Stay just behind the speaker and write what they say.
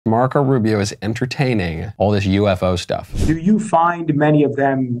Marco Rubio is entertaining all this UFO stuff. Do you find many of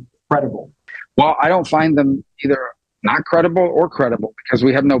them credible? Well, I don't find them either not credible or credible because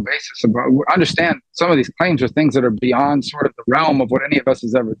we have no basis. Understand some of these claims are things that are beyond sort of the realm of what any of us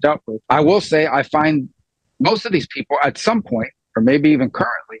has ever dealt with. I will say I find most of these people at some point, or maybe even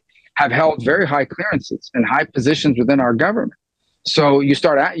currently, have held very high clearances and high positions within our government. So you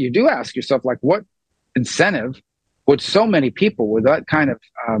do ask yourself, like, what incentive would so many people with that kind of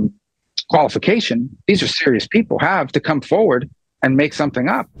qualification, these are serious people, have to come forward and make something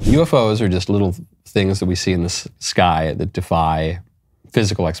up? UFOs are just little things that we see in the sky that defy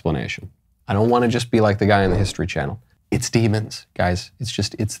physical explanation. I don't want to just be like the guy on the History Channel. It's demons, guys. It's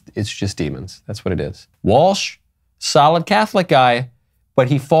just demons. That's what it is. Walsh, solid Catholic guy, but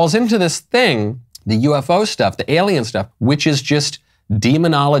he falls into this thing, the UFO stuff, the alien stuff, which is just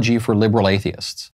demonology for liberal atheists.